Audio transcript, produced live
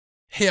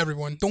Hey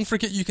everyone, don't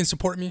forget you can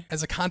support me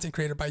as a content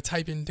creator by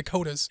typing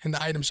Dakotaz in the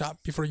item shop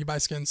before you buy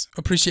skins.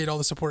 Appreciate all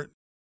the support.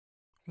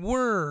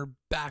 We're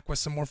back with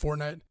some more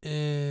Fortnite.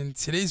 In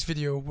today's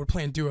video, we're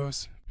playing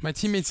duos. My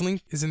teammate's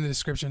link is in the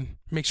description.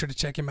 Make sure to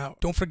check him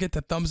out. Don't forget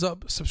to thumbs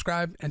up,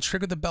 subscribe, and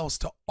trigger the bells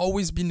to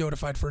always be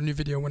notified for a new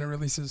video when it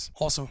releases.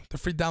 Also, the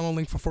free download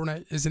link for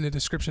Fortnite is in the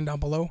description down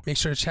below. Make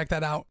sure to check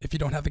that out if you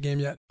don't have the game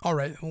yet. All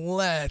right,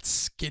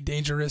 let's get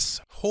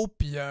dangerous. Hope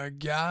ya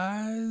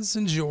guys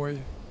enjoy.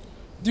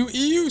 Do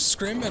EU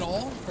scrim at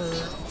all? Or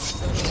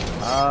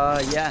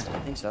yeah, I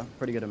think so.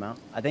 Pretty good amount.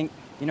 I think,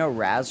 you know,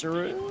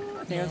 Razaru?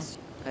 I think that's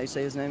how you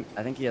say his name.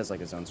 I think he has like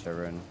his own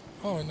server and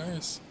oh,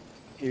 nice.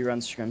 He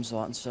runs scrims a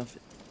lot and stuff.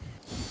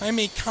 I'm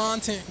a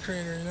content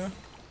creator, you know?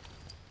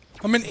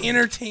 I'm an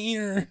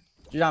entertainer.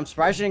 Dude, I'm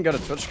surprised you didn't go to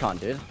TwitchCon,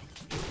 dude.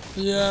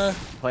 Yeah.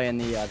 Playing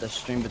the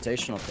stream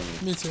invitational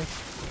thing. Me too.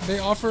 They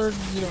offered,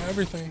 you know,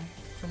 everything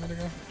for me to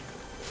go.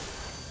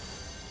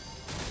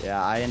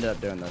 Yeah, I ended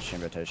up doing the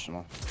stream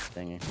invitational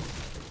thingy.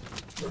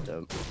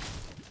 Dope.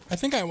 I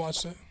think I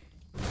watched it.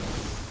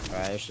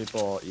 Alright, there's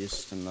people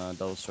east in the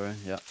double story.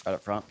 Yeah, right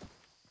up front.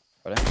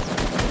 Ready?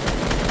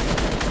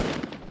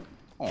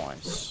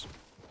 Nice.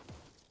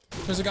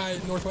 There's a guy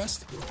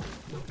northwest. I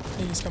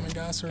think he's coming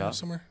gas or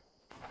somewhere.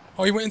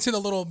 Oh, he went into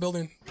the little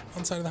building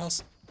on the side of the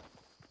house.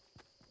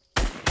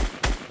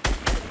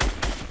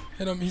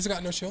 Hit him. He's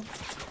got no shield.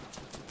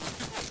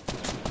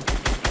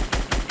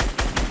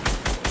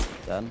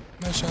 Dead.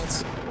 Nice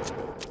shots.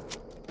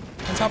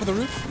 On top of the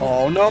roof?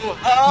 Oh no!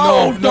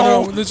 Oh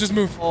no! Let's just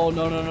move. Oh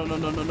no!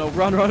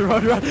 Run!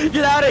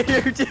 Get out of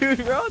here, dude!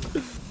 Run!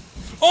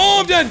 Oh,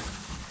 I'm dead.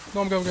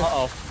 No, I'm good.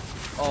 Oh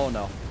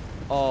no!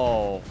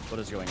 Oh, what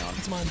is going on?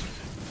 It's mine.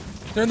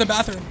 They're in the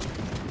bathroom.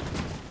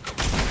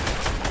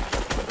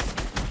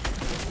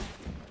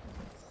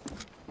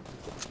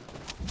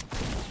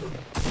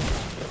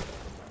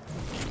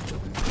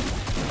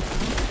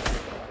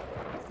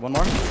 One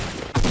more.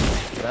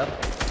 Dead.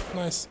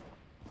 Nice.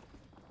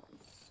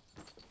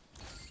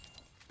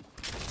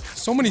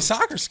 So many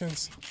soccer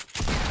skins.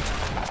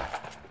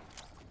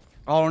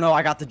 Oh no,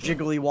 I got the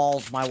jiggly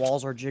walls. My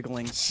walls are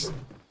jiggling. Uh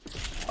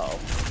oh.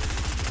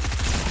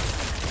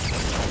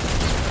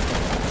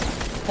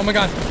 Oh my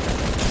god.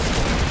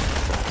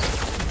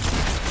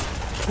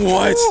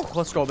 What? Woo!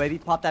 Let's go, baby.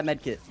 Pop that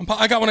med kit.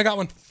 I got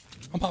one.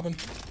 I'm popping.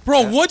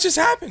 Bro, what just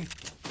happened?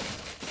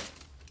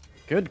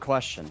 Good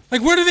question.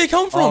 Like, where did they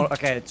come from? Oh,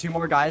 okay. 2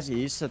 more guys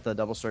east at the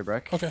double story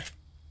brick. Okay.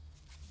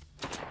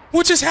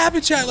 What just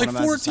happened, chat? Like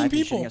 14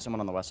 people. Shooting at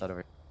someone on the west side over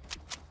here.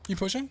 You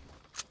pushing?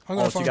 I'm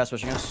Oh, going 2 guys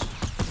pushing us.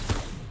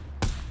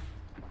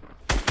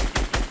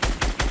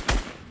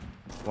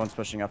 One's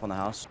pushing up on the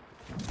house.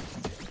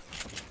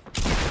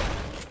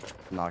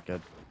 Not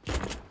good.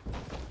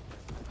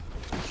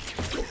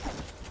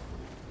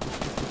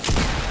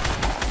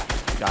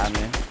 Got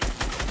me.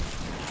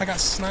 I got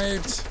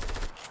sniped.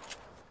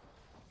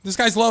 This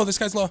guy's low.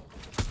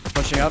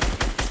 Pushing up.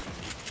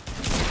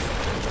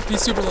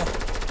 He's super low.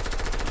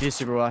 He's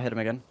super well. Hit him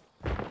again.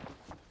 I'm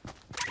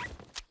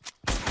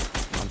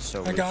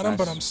so weak. I got him,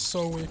 but I'm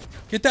so weak.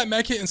 Get that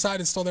med kit inside.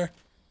 It's still there.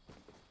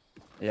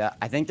 Yeah,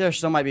 I think there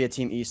still might be a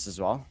team east as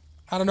well.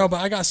 I don't know,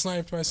 but I got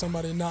sniped by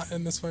somebody not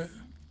in this fight.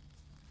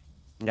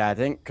 Yeah, I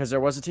think because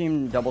there was a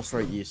team double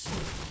story east.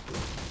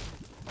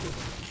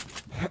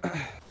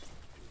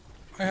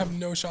 I have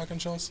no shotgun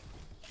shells.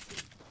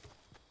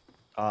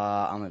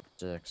 I'm at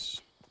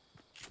 6.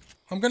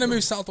 I'm gonna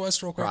move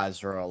southwest real quick.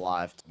 Guys are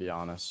alive, to be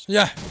honest.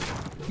 Yeah.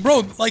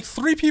 Bro, like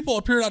 3 people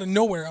appeared out of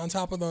nowhere on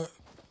top of the...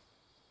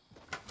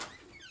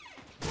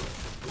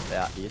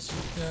 Yeah, east.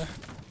 Yeah.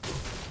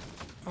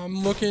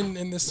 I'm looking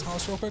in this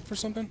house real quick for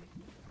something.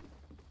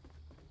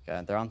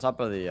 Okay, they're on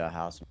top of the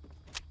house.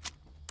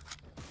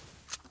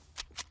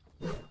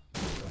 I mean,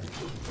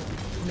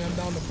 I'm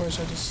down to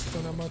push. I just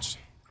don't have much.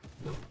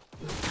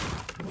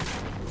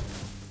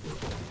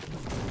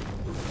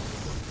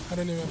 I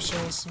don't even have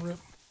shells. Rip.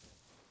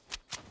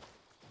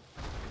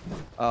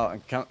 Oh, I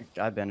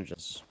have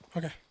bandages.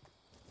 Okay.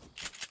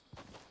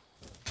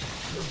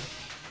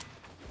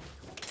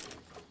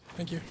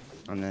 Thank you.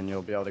 And then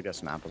you'll be able to get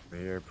some apples over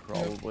here,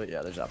 probably.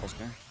 Yeah, there's apples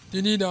here. Do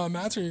you need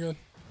mats or are you good?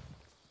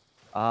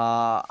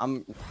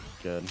 I'm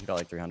good. Got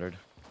like 300.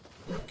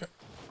 Okay.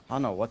 I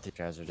don't know what these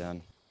guys are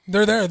doing.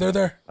 They're there.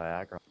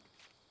 Viagra.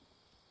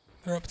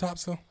 They're up top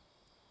still.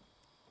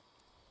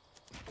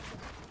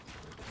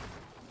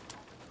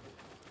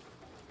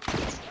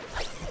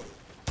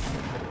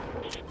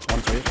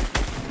 One sweet.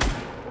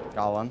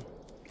 Got one.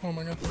 Oh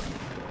my god.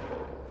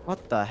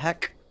 What the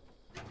heck?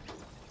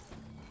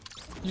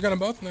 You got them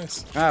both?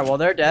 Nice. Alright, well,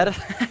 they're dead.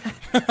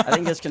 I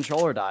think his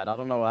controller died. I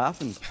don't know what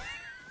happened.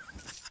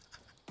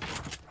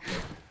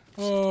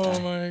 Oh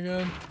my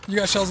god. You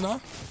got shells now?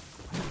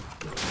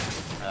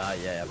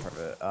 Yeah,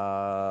 perfect.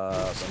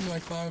 Something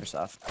like 5.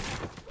 Stuff.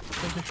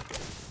 Thank you.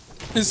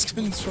 His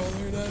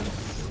controller died.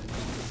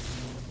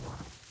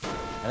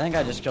 I think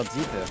I just killed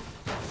Zifu.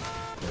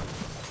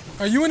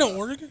 Are you in an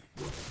org?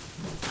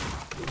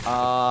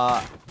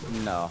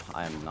 No,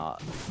 I am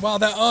not. Wow,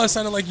 that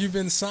sounded like you've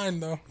been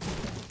signed though.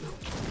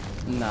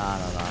 Nah.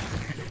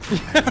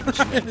 Yeah,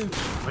 right.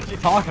 What you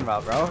talking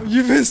about, bro?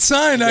 You've been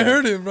signed. I Yeah.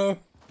 heard it, bro.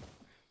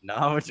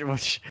 No,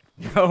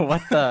 bro,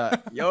 what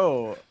the?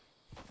 Yo.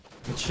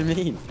 What you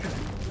mean?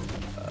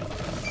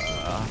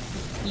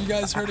 You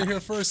guys heard it here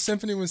first.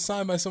 Symfuhny was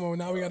signed by someone.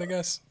 Now we gotta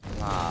guess.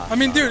 Nah, I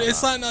mean, dude,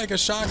 it's not like a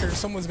shocker.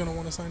 Someone's gonna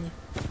want to sign you.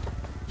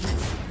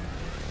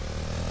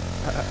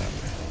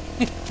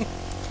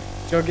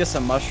 Go get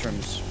some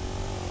mushrooms.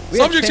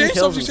 Subject change,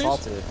 kills subject in change.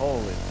 Solitude.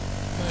 Holy.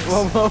 Nice.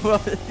 Whoa.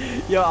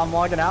 Yo, I'm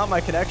logging out.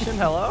 My connection.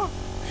 Hello?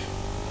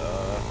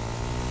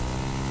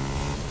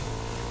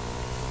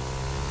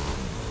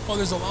 Oh,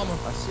 there's a llama.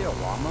 I see a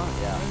llama.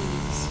 Yeah.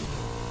 Nice.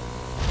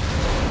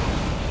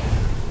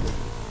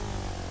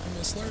 Give me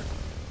a slurp.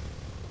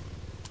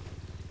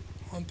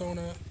 I'm throwing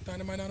a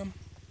dynamite on him.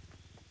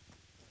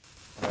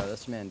 Bro,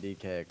 this man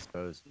DK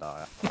exposed.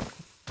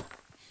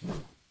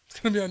 It's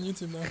gonna be on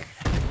YouTube now.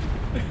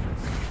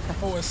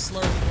 Oh, a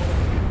slurp.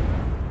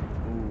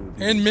 Ooh,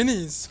 dude. And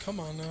minis. Come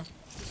on now.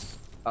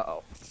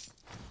 Uh-oh.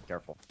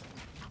 Careful.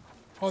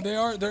 Oh,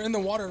 they're in the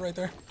water right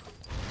there.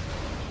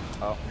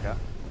 Oh, okay.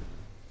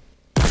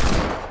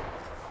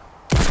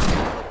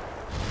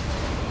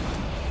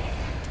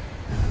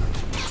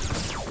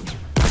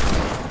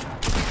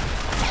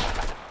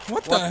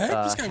 What the heck?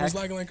 This guy was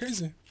lagging like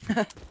crazy.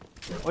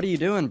 What are you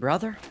doing,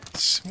 brother?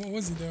 What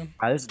was he doing?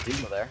 Alright, there's a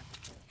team over there.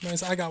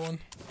 Nice, I got one.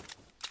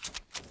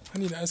 I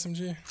need an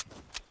SMG.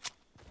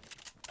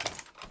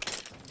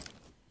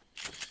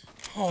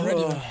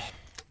 Already.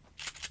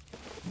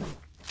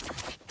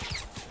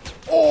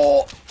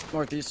 Oh!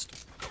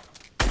 Northeast.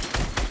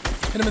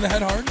 Hit him in the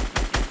head hard.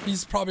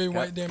 He's probably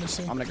white damage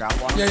soon. I'm gonna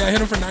grapple on him. Yeah,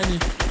 hit him for 90.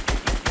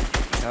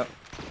 Yep.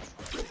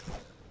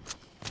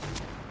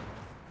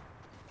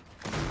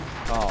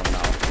 Oh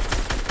no.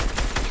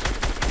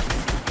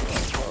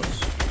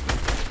 Close.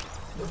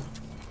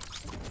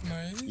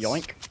 Nice.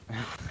 Yoink.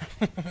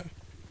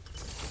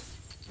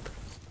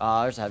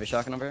 There's a heavy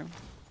shotgun over here.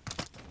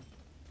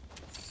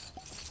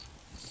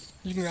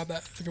 You can grab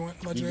that if you want.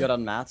 You Legendary. good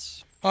on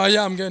mats?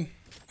 Yeah, I'm good.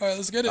 Alright,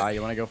 let's get it.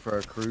 You wanna go for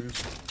a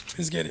cruise?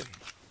 Let's get it.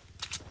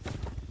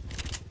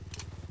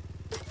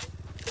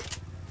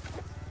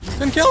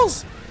 10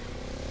 kills!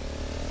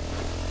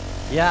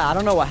 Yeah, I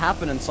don't know what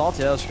happened in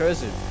Salty. That was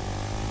crazy.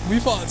 We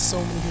fought so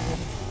many people.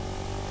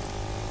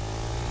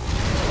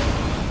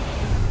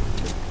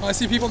 Oh, I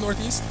see people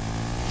northeast.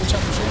 Good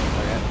shot for sure.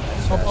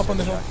 Okay. Up on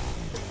the hill.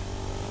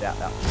 Yeah.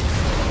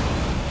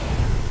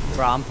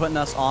 Bro, I'm putting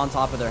us on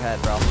top of their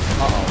head, bro.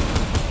 Uh-oh.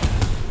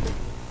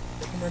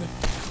 I'm ready.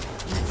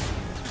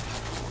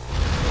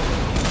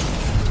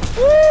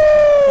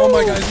 Oh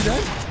my god, is he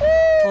dead?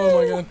 Oh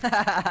my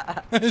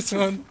god. Nice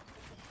one.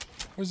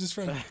 Where's his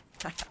friend?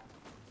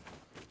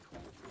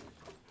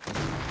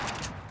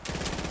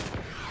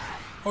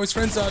 Oh, his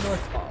friend's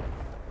north.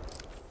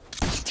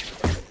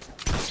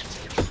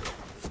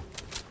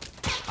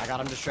 I got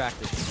him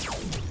distracted.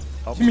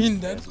 Oh, You mean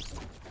dead?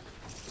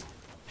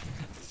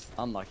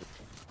 Unlucky.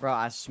 Bro,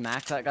 I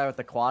smacked that guy with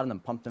the quad and then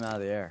pumped him out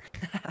of the air.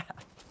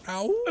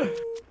 Ow.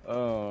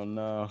 Oh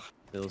no.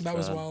 That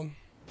was wild.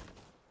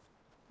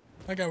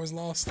 That guy was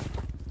lost.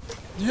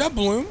 Do you have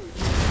bloom?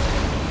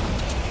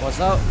 What's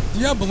up? Do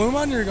you have bloom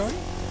on your gun?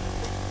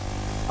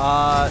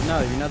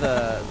 No, you know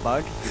the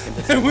bug? You can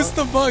disable What's it?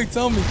 the bug?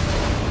 Tell me.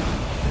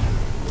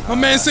 My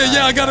man said,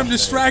 yeah, I got him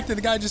distracted.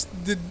 The guy just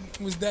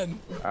was dead.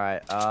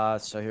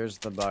 Alright, so here's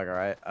the bug,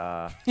 alright?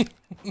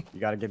 You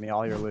gotta give me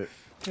all your loot.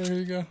 There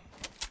you go.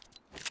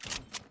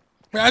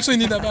 We actually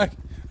need that back.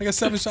 I got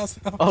 7 shots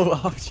now. Oh,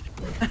 alright,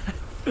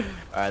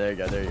 there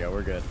you go,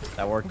 we're good.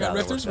 That worked We got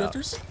out. rifters, that worked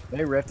rifters. out.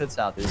 They rifted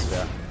southeast,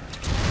 yeah.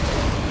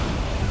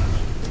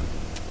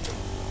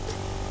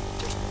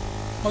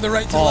 Oh, they're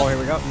right to the Oh, left. here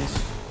we go.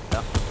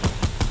 Yeah.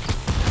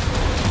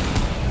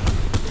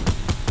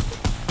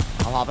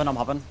 I'm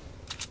hopping.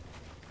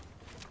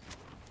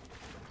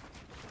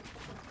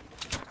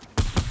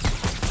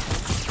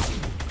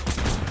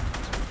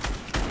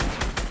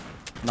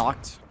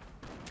 Knocked.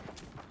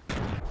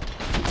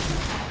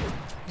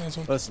 Nice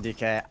one. Listen,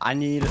 DK, I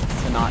need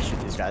to not shoot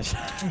these guys.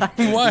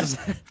 Why?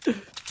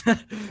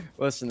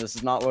 Listen, this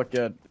does not look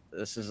good.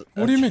 This is.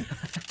 What do you mean?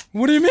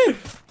 What do you mean?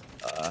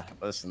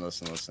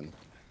 Listen.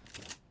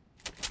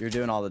 You're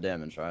doing all the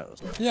damage, right?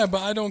 Listen. Yeah,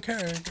 but I don't care.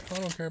 I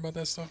don't care about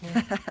that stuff,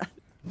 man.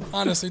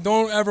 Honestly,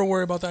 don't ever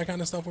worry about that kind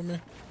of stuff with me.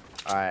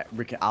 All right,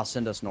 I'll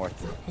send us north.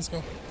 Let's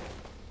go.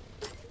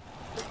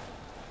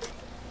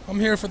 I'm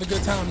here for the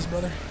good times,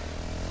 brother.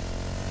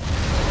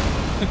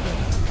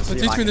 So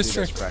teach me this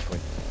trick.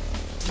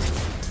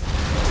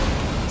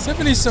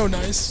 Symfuhny's so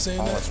nice saying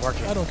that. It's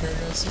working. I don't care,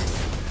 guys.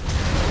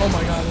 Oh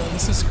my god, man,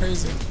 this is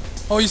crazy.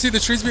 Oh, you see the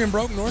trees being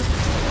broke north?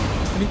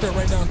 I think they're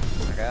right down.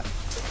 Okay.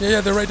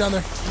 Yeah, they're right down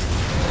there.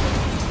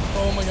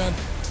 Oh my god.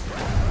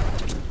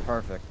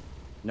 Perfect.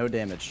 No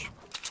damage.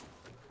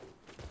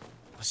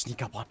 Let's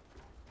sneak up on.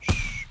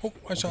 Oh,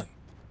 I shot.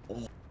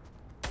 Oh.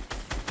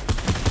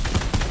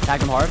 Tag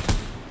him hard.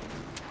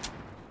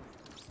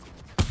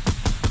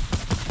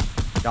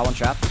 Got one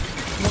trapped.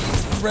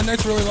 Red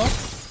Knight's really low.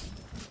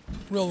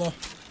 Real low.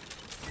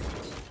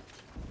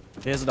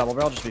 If he has a double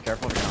barrel, just be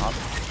careful if you're gonna hop.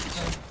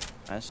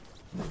 Nice.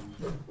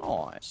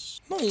 Nice.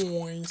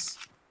 Nice.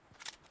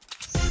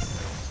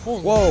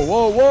 Holy. Whoa,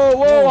 whoa, whoa,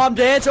 whoa! I'm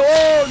dancing.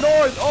 Oh,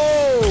 north.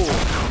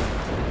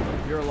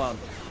 Oh. You're alone.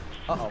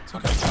 Uh-oh. It's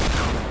okay.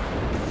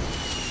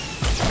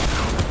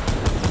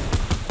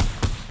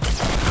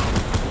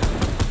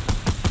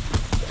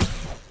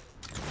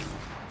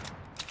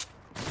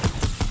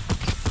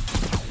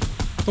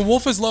 The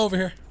wolf is low over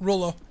here. Real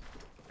low.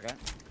 Okay.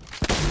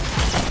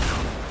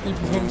 He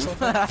blew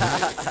himself up.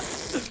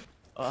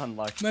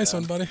 Unlucky. Nice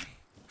one, buddy.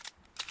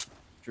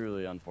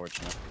 Truly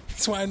unfortunate.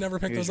 That's why I never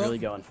picked He was those really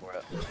up. going for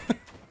it.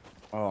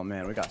 Oh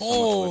man, we got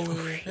so much wood.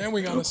 Holy. And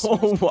we got a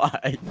Oh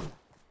my.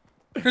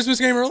 Christmas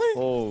game early?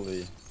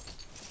 Holy.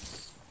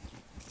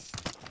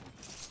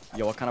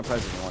 Yo, what kind of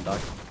present you want, dog?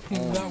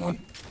 That one.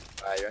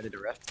 Alright, you ready to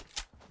riff?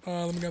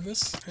 Let me grab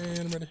this, and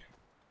I'm ready.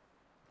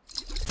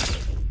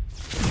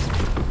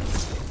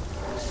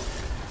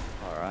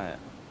 Alright.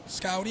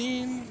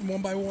 Scouting,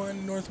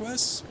 1x1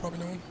 Northwest, probably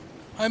no one.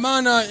 I'm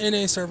on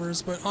NA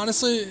servers, but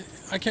honestly,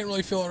 I can't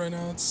really feel it right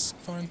now. It's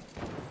fine.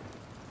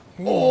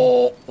 Ooh.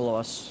 Oh! Below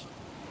us.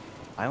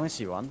 I only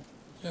see one.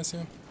 Yeah, I see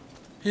him.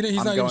 He's I'm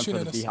not even going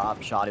shooting for at the us.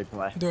 B-hop shoddy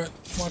play. Do it.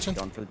 Watching.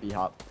 Going for the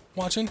B-hop.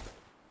 Watching.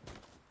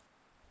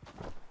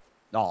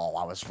 Oh,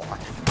 I was far. I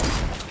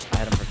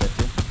had him for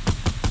 50.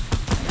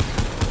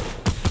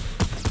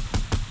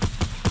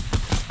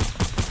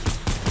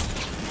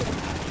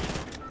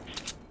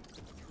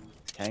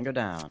 Tango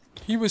down.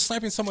 He was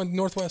sniping someone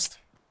Northwest.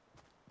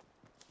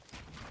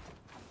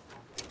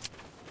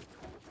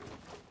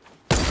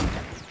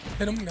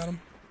 Hit him, got him.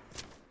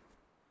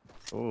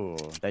 Ooh,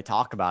 they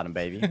talk about him,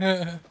 baby.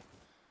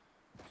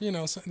 You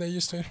know, so they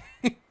used to.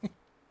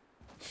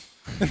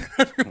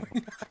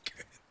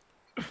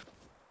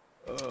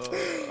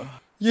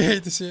 You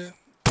hate to see it.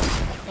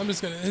 I'm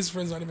just gonna. His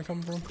friends not even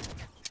coming for him.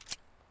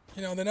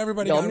 You know, then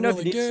everybody Yo, got let me know if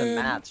really you need some good.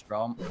 mats,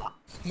 bro.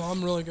 No,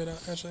 I'm really good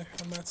at actually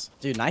on mats.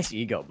 Dude, nice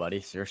ego,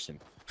 buddy. Seriously.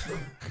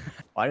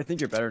 Why do you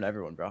think you're better than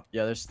everyone, bro?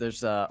 Yeah,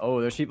 there's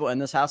people in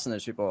this house and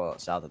there's people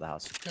south of the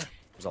house. Yeah.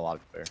 There's a lot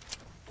of people here.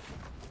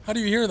 How do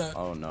you hear that?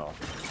 Oh no.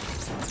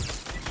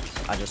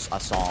 I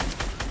saw him.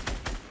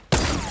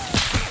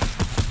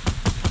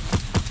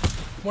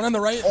 One on the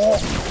right.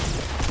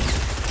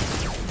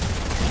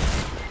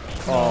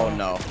 Oh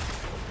no. I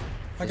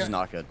This got. is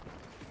not good.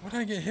 What did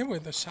I get hit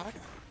with? The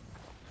shotgun.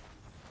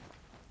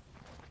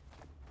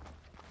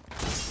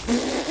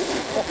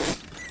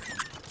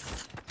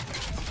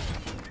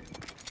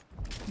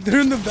 They're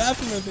in the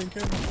bathroom, I think.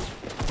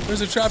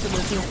 There's a trap in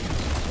there too.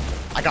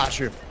 I got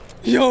you.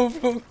 Yo,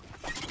 bro.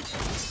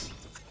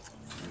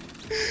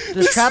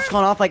 This trap's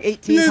gone off like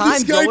 18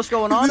 times, bro. What's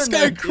going on This in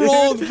guy there?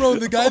 crawled, bro.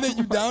 The guy that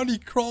you downed, he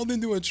crawled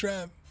into a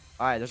trap.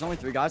 Alright, there's only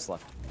 3 guys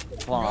left.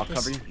 Hold on, I'll got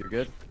cover this. you. You're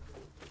good.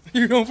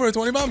 You're going for a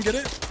 20 bomb? Get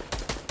it?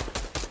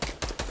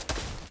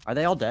 Are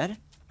they all dead?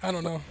 I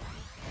don't know.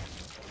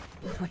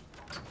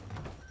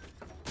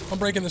 I'm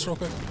breaking this real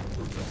quick.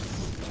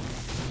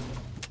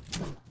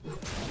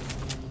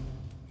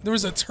 There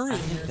was a turret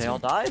in here, They too. all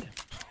died?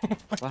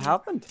 What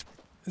happened?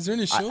 Is there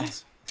any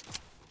shields?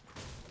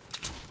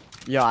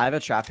 Yo, I have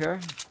a trap here.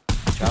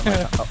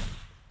 Oh.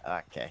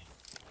 Okay.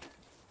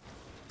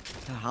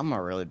 I'm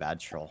a really bad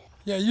troll.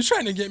 Yeah, you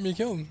trying to get me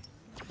killed.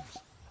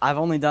 I've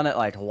only done it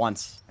like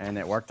once, and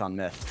it worked on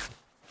myth.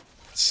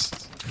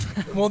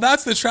 Well,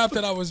 that's the trap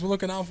that I was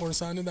looking out for,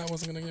 so I knew that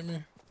wasn't gonna get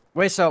me.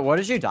 Wait, so what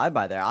did you die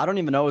by there? I don't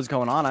even know what was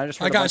going on. I just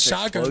heard I a got bunch of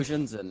shotgun.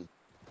 explosions and.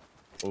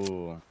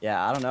 Ooh,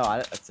 yeah, I don't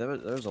know. There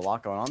was a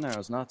lot going on there. It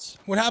was nuts.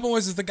 What happened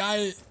was the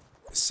guy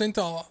sent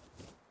a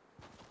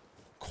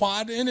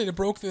quad in and it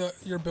broke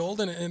your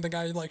build and the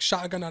guy like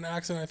shotgun on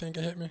accident. I think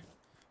it hit me.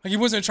 Like he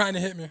wasn't trying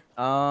to hit me.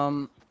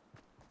 Do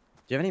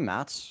you have any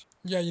mats?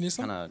 Yeah, you need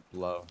some. Kind of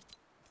low.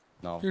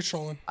 No. You're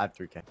trolling. I have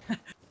 3K. I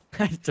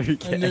have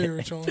 3K. I knew you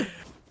were trolling.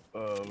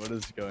 Oh, what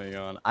is going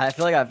on? I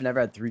feel like I've never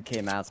had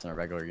 3K mats in a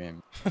regular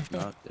game. No,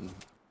 it didn't.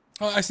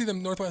 Oh, I see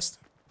them northwest.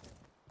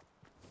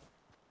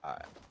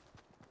 Alright.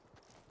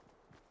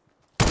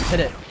 Hit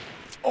it.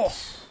 Oh!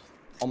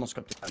 Almost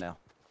got the now.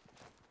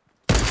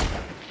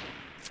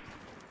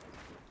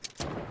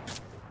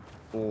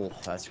 Oh,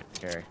 that's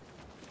scary.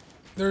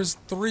 There's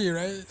 3,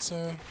 right?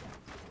 So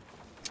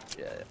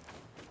Yeah.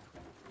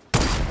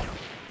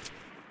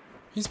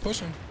 he's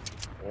pushing.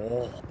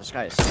 Oh, this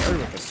guy is scary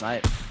with the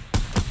snipe.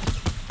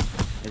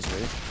 He's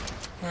rude.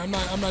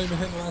 Alright, I'm not even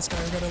hitting the last guy.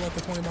 I gotta let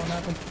the 20 bomb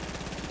happen.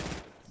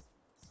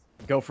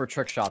 Go for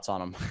trick shots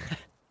on him.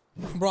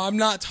 Bro, I'm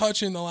not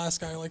touching the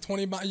last guy. Like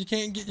 20 bomb. You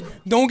can't get.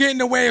 Don't get in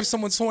the way of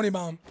someone's 20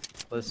 bomb.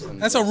 Listen.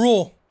 That's a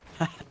rule.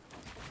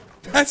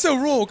 That's a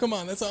rule. Come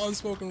on, that's an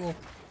unspoken rule.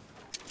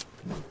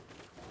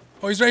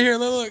 Oh, he's right here.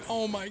 Look, look.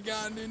 Oh my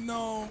god, dude.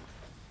 No.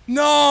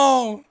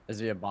 No. Is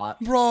he a bot?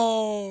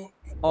 Bro.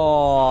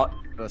 Oh,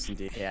 listen,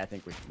 DK, I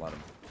think we should let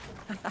him.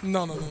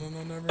 No,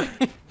 never.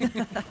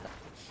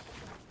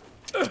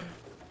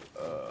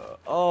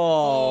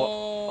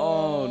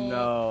 Oh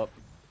no.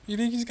 You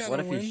think he's got What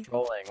a if win? he's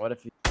trolling? What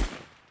if he...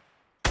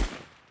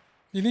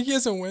 You think he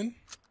has a win?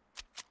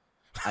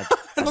 I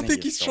I don't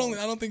think he's trolling.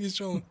 I don't think he's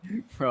trolling.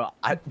 Bro,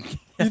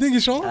 You think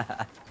he's trolling?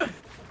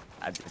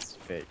 It's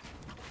fake.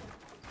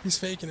 He's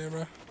faking it,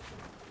 bro.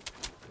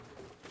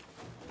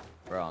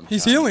 Bro,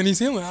 he's healing. He's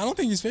healing. I don't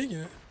think he's faking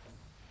it.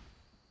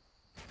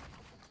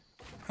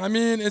 I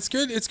mean, it's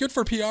good. It's good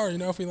for PR, you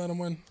know, if we let him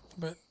win.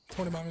 But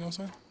 20 bomb, you know what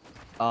I'm saying?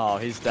 Oh,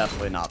 he's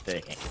definitely not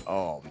faking.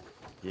 Oh,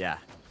 yeah.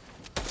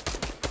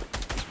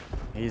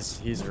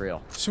 He's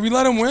real. Should we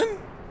let him win?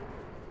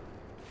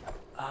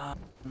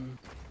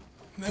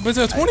 But it's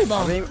a 20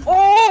 bomb.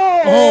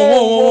 Oh!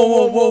 Whoa, whoa,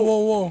 whoa, whoa, whoa,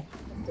 whoa.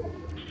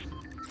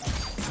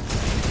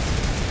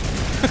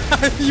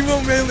 You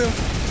won't melee him.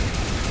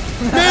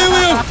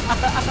 Melee him!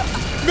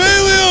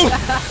 Melee him!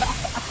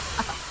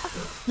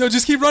 Yo,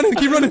 just keep running,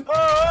 keep running.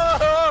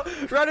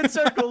 Run in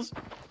circles.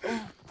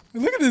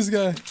 Look at this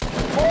guy.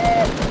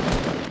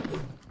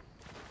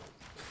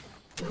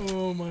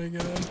 Oh my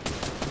god.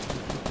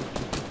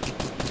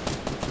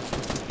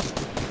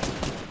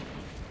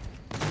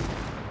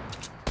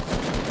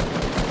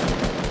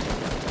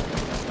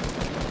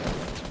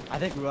 I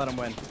think we let him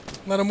win.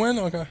 Let him win?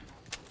 Okay.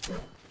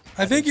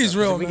 I think he's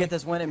real, If we man. get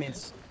this win, it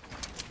means...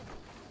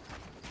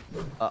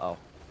 Uh-oh.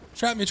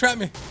 Trap me, trap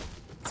me.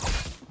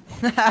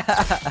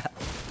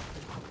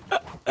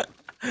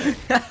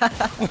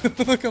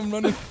 Look, I'm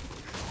running.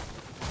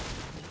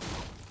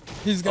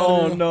 He's got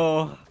Oh,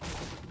 no.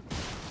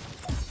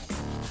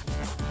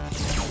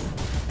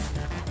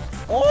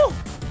 Oh!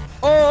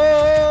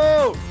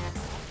 Oh!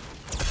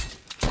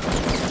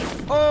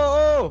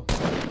 Oh!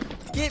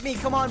 Get me.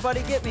 Come on,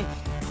 buddy. Get me.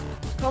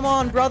 Come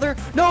on, brother.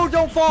 No,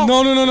 don't fall.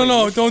 No, no, no, no,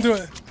 no. Don't do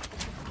it.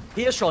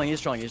 He is trolling.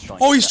 He's trolling. He's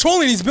trolling. Oh, he's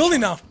trolling. He's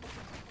building now.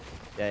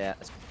 Yeah.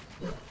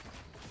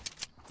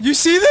 You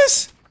see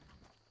this?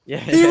 Yeah.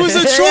 He was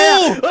a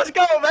troll. Let's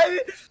go, baby.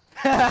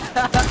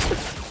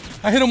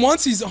 I hit him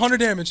once. He's 100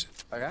 damage.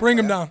 Okay, Bring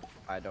him down.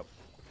 Alright, dope.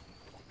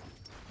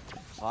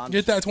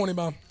 Get that 20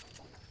 bomb.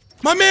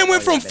 My man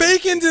went from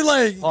faking to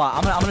like. Hold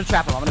on, I'm gonna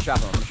trap him. I'm gonna trap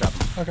him.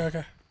 Okay,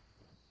 okay.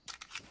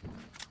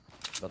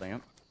 Building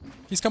him.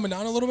 He's coming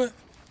down a little bit.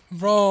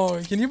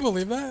 Bro, can you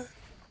believe that?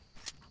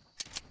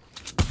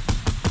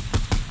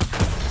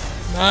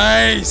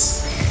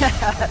 Nice.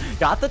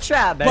 Got the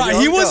trap, baby. But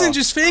he wasn't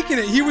just faking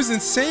it. He was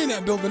insane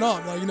at building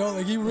up. Like, you know,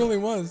 like he really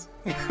was.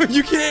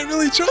 You can't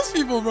really trust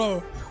people,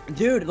 bro.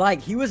 Dude,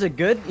 like he was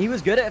good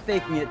at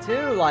faking it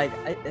too. Like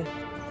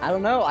I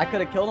don't know. I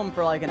could have killed him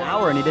for like an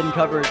hour and he didn't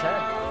cover his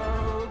head.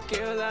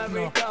 Kill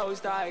every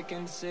ghost I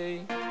can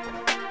see.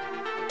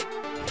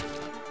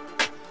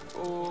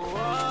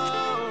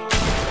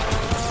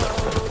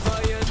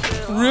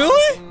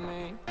 Really?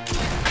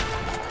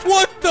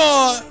 What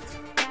the?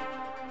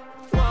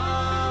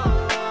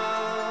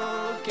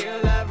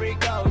 Kill every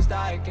ghost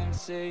I can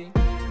see.